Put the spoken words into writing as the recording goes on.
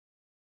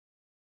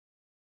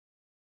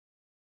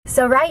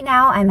So right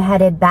now I'm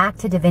headed back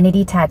to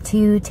Divinity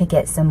Tattoo to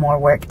get some more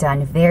work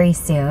done very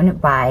soon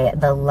by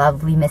the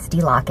lovely Misty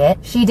Lockett.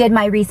 She did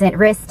my recent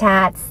wrist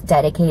tats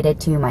dedicated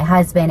to my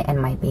husband and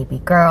my baby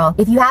girl.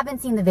 If you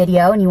haven't seen the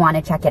video and you want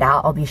to check it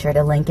out, I'll be sure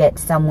to link it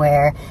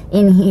somewhere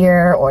in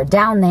here or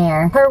down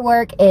there. Her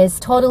work is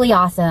totally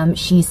awesome.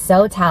 She's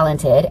so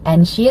talented,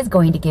 and she is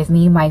going to give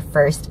me my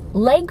first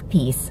leg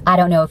piece. I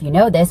don't know if you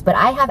know this, but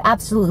I have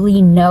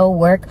absolutely no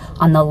work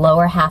on the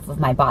lower half of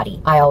my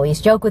body. I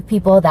always joke with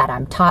people that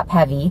I'm top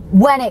heavy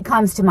when it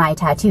comes to my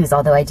tattoos,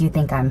 although I do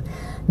think I'm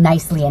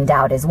nicely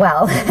endowed as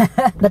well.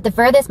 But the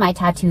furthest my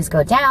tattoos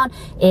go down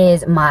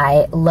is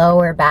my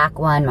lower back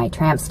one, my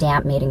tramp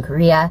stamp made in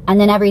Korea, and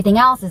then everything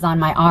else is on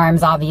my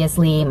arms,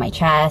 obviously, my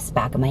chest,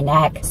 back of my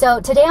neck. So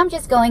today I'm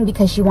just going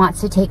because she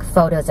wants to take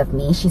photos of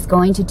me. She's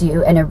going to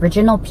do an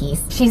original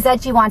piece. She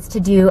said she wants to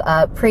do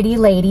a pretty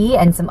lady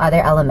and some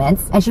other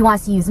elements, and she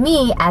wants to use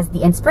me as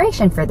the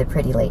inspiration for the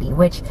pretty lady,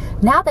 which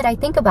now that I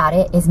think about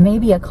it is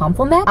maybe a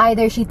compliment.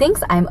 Either she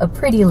thinks I'm a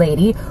pretty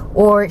lady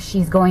or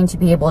she's going to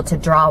be able to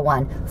draw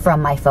one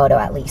from my photo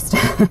at least.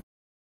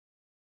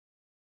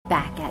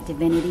 Back at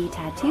Divinity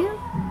Tattoo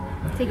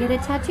to get a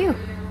tattoo.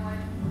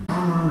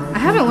 I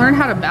haven't learned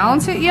how to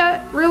balance it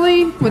yet,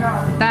 really, with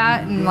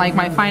that and like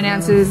my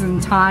finances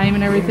and time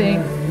and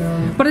everything.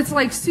 But it's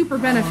like super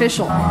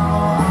beneficial.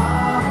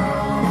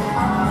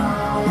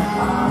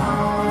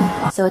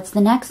 So it's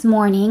the next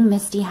morning.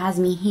 Misty has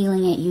me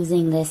healing it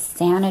using this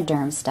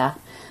Sanoderm stuff,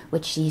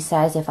 which she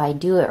says if I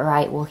do it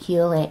right will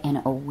heal it in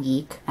a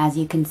week. As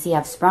you can see,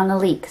 I've sprung a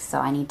leak, so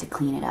I need to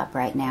clean it up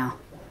right now.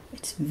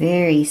 It's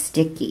very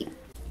sticky.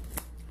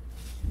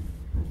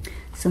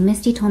 So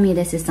Misty told me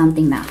this is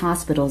something that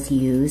hospitals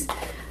use.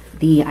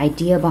 The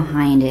idea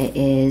behind it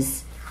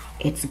is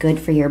it's good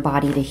for your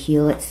body to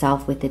heal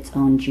itself with its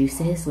own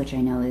juices, which I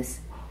know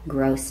is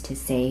gross to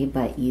say,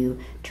 but you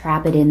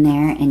trap it in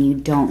there and you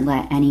don't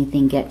let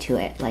anything get to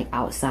it, like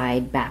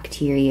outside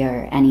bacteria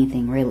or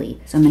anything really.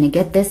 So I'm gonna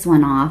get this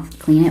one off,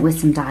 clean it with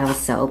some dial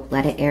soap,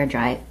 let it air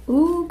dry,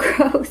 ooh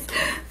gross,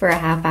 for a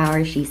half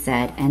hour she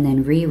said, and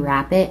then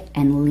rewrap it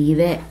and leave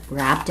it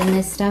wrapped in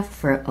this stuff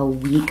for a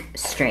week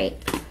straight.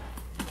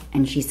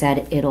 And she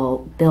said it'll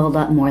build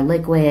up more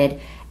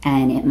liquid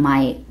and it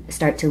might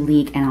start to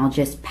leak, and I'll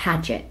just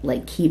patch it,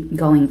 like keep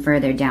going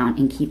further down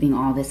and keeping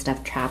all this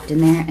stuff trapped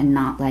in there and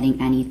not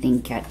letting anything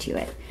get to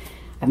it.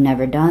 I've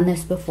never done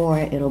this before.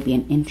 It'll be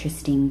an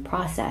interesting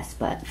process,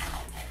 but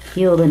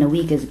healed in a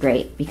week is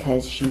great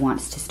because she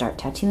wants to start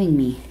tattooing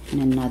me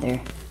in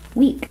another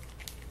week.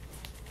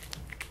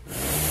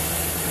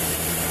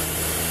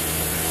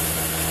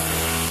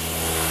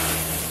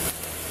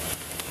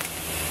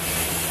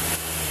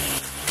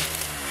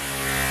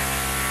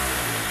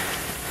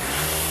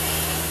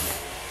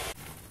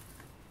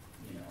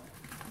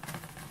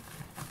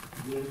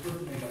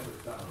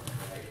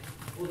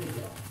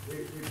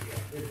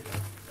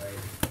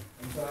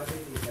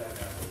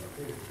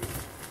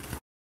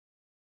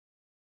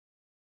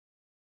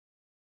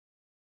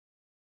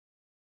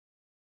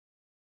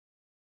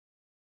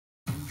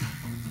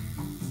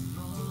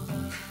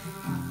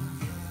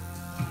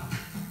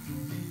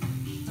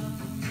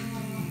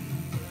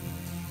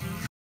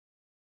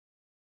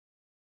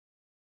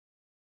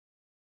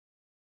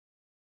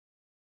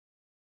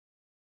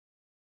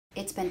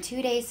 It's been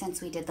 2 days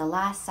since we did the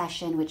last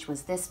session, which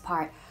was this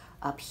part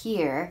up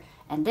here,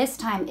 and this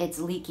time it's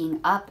leaking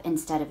up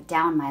instead of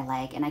down my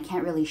leg, and I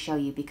can't really show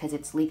you because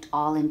it's leaked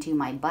all into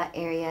my butt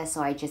area,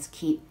 so I just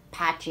keep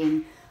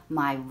patching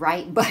my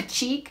right butt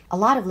cheek. A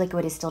lot of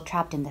liquid is still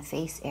trapped in the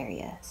face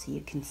area, so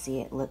you can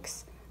see it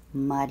looks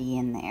muddy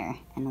in there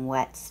and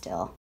wet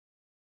still.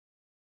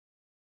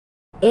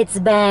 It's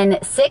been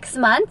 6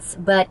 months,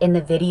 but in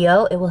the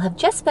video, it will have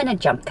just been a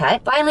jump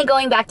cut. Finally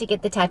going back to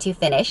get the tattoo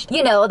finished.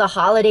 You know, the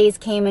holidays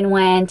came and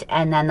went,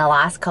 and then the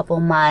last couple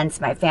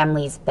months, my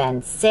family's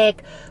been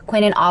sick.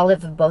 Quinn and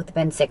Olive have both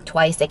been sick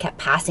twice. They kept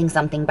passing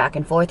something back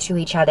and forth to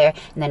each other,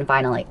 and then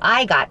finally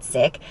I got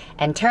sick.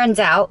 And turns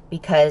out,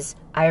 because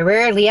I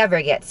rarely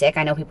ever get sick,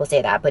 I know people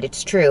say that, but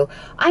it's true,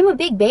 I'm a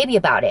big baby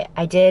about it.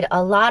 I did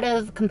a lot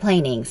of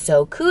complaining,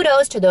 so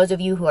kudos to those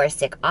of you who are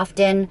sick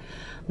often.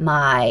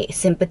 My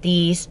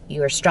sympathies,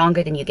 you are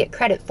stronger than you get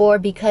credit for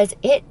because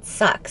it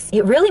sucks.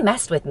 It really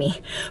messed with me,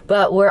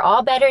 but we're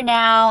all better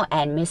now,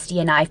 and Misty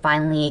and I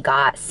finally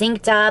got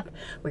synced up.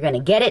 We're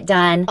gonna get it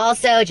done.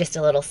 Also, just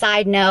a little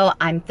side note,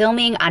 I'm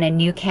filming on a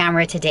new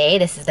camera today.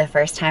 This is the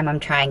first time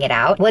I'm trying it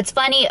out. What's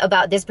funny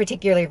about this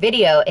particular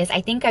video is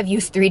I think I've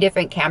used 3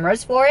 different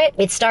cameras for it.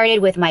 It started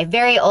with my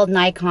very old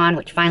Nikon,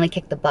 which finally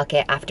kicked the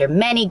bucket after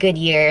many good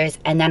years,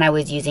 and then I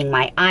was using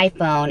my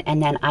iPhone,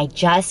 and then I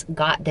just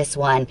got this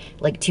one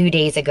like 2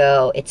 days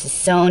ago. It's a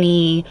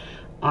Sony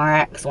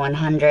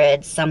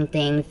RX100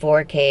 something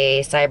 4K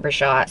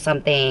CyberShot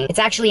something. It's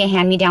actually a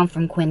hand-me-down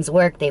from Quinn's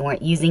work. They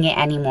weren't using it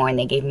anymore and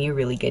they gave me a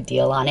really good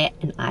deal on it,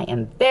 and I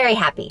am very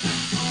happy.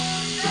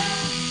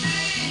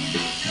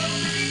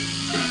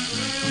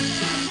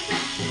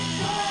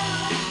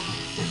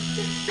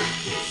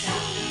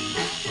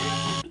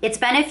 It's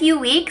been a few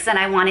weeks and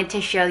I wanted to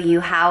show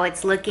you how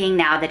it's looking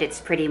now that it's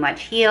pretty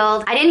much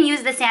healed. I didn't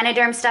use the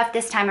Saniderm stuff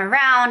this time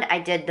around. I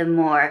did the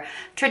more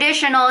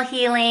traditional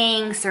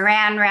healing,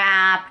 saran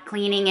wrap,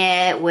 cleaning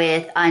it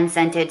with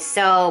unscented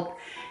soap,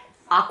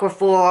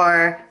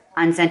 Aquaphor,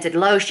 unscented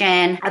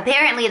lotion.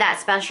 Apparently that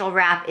special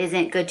wrap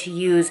isn't good to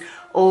use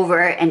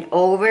over and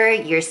over.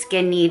 Your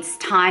skin needs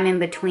time in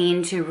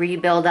between to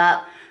rebuild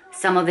up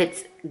some of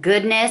its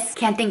goodness.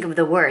 Can't think of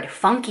the word.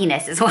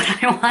 Funkiness is what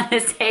I want to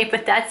say,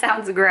 but that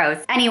sounds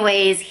gross.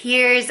 Anyways,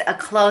 here's a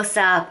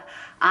close-up.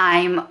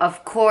 I'm,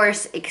 of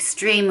course,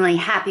 extremely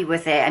happy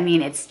with it. I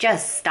mean, it's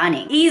just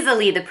stunning.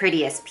 Easily the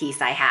prettiest piece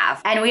I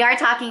have. And we are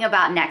talking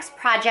about next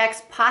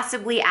projects,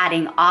 possibly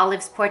adding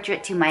Olive's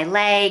portrait to my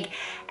leg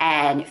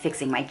and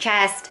fixing my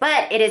chest.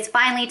 But it is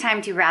finally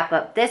time to wrap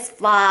up this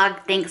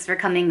vlog. Thanks for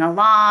coming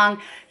along.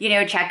 You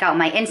know, check out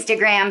my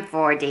Instagram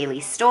for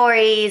daily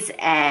stories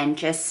and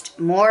just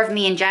more of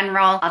me in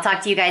general. I'll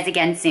talk to you guys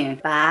again soon.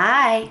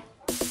 Bye.